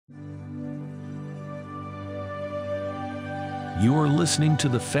You are listening to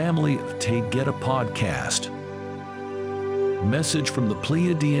the Family of Taygeta podcast. Message from the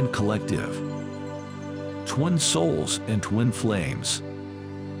Pleiadian Collective. Twin souls and twin flames.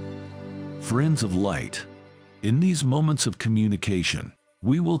 Friends of light. In these moments of communication,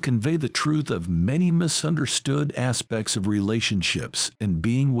 we will convey the truth of many misunderstood aspects of relationships and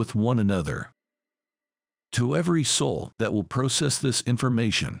being with one another. To every soul that will process this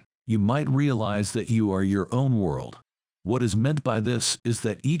information, you might realize that you are your own world. What is meant by this is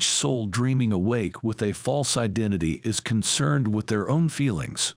that each soul dreaming awake with a false identity is concerned with their own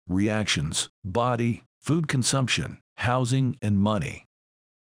feelings, reactions, body, food consumption, housing, and money.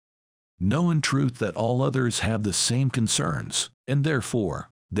 Know in truth that all others have the same concerns, and therefore,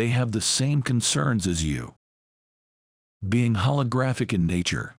 they have the same concerns as you. Being holographic in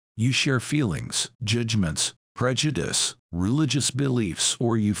nature, you share feelings, judgments, prejudice, religious beliefs,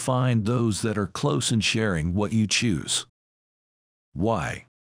 or you find those that are close in sharing what you choose. Why?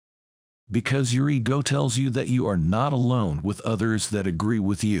 Because your ego tells you that you are not alone with others that agree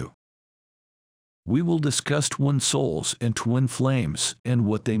with you. We will discuss twin souls and twin flames and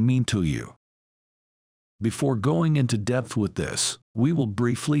what they mean to you. Before going into depth with this, we will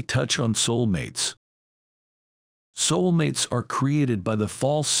briefly touch on soulmates. Soulmates are created by the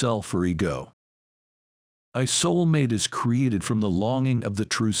false self or ego. A soulmate is created from the longing of the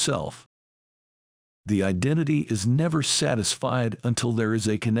true self. The identity is never satisfied until there is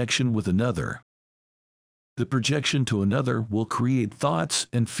a connection with another. The projection to another will create thoughts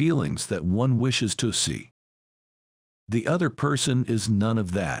and feelings that one wishes to see. The other person is none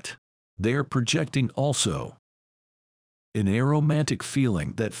of that. They are projecting also. In a romantic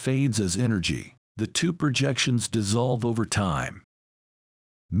feeling that fades as energy, the two projections dissolve over time.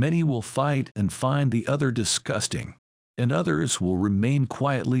 Many will fight and find the other disgusting, and others will remain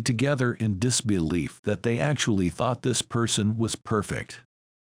quietly together in disbelief that they actually thought this person was perfect.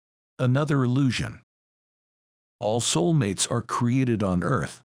 Another illusion. All soulmates are created on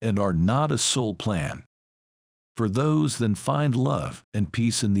earth and are not a soul plan. For those that find love and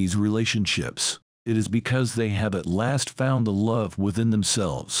peace in these relationships, it is because they have at last found the love within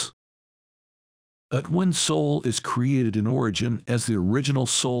themselves. A twin soul is created in origin as the original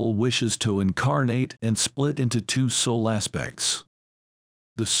soul wishes to incarnate and split into two soul aspects.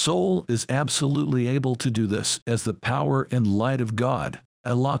 The soul is absolutely able to do this as the power and light of God,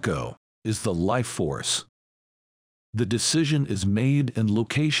 Alako, is the life force. The decision is made and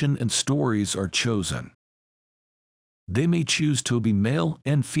location and stories are chosen. They may choose to be male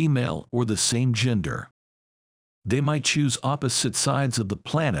and female or the same gender. They might choose opposite sides of the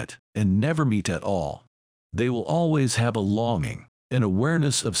planet and never meet at all. They will always have a longing, an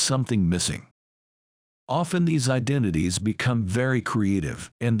awareness of something missing. Often these identities become very creative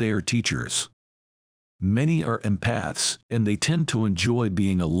and they are teachers. Many are empaths and they tend to enjoy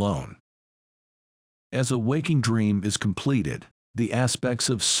being alone. As a waking dream is completed, the aspects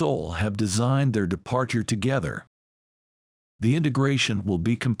of soul have designed their departure together. The integration will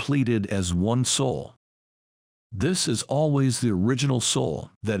be completed as one soul. This is always the original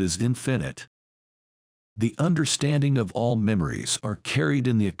soul that is infinite. The understanding of all memories are carried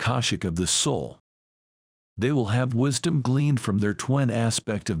in the Akashic of the soul. They will have wisdom gleaned from their twin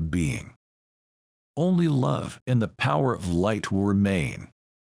aspect of being. Only love and the power of light will remain.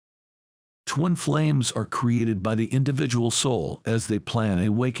 Twin flames are created by the individual soul as they plan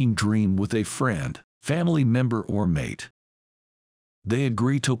a waking dream with a friend, family member, or mate. They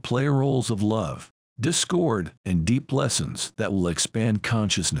agree to play roles of love, discord, and deep lessons that will expand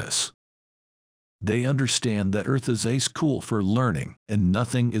consciousness. They understand that Earth is a school for learning and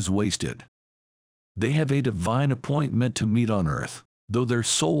nothing is wasted. They have a divine appointment to meet on Earth, though their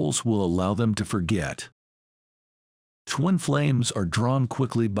souls will allow them to forget. Twin flames are drawn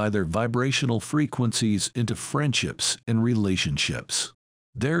quickly by their vibrational frequencies into friendships and relationships.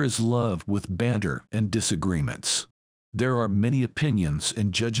 There is love with banter and disagreements. There are many opinions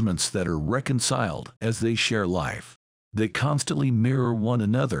and judgments that are reconciled as they share life. They constantly mirror one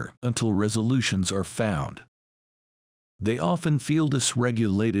another until resolutions are found. They often feel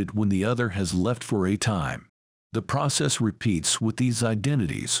dysregulated when the other has left for a time. The process repeats with these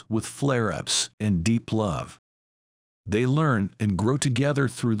identities with flare-ups and deep love. They learn and grow together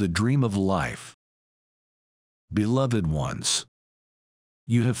through the dream of life. Beloved ones,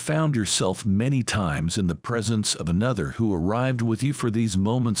 you have found yourself many times in the presence of another who arrived with you for these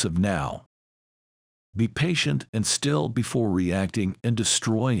moments of now. Be patient and still before reacting and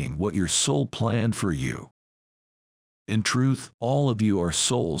destroying what your soul planned for you. In truth, all of you are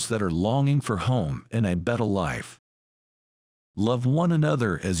souls that are longing for home and a better life. Love one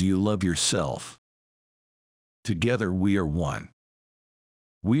another as you love yourself. Together we are one.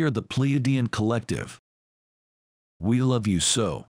 We are the Pleiadian collective. We love you so.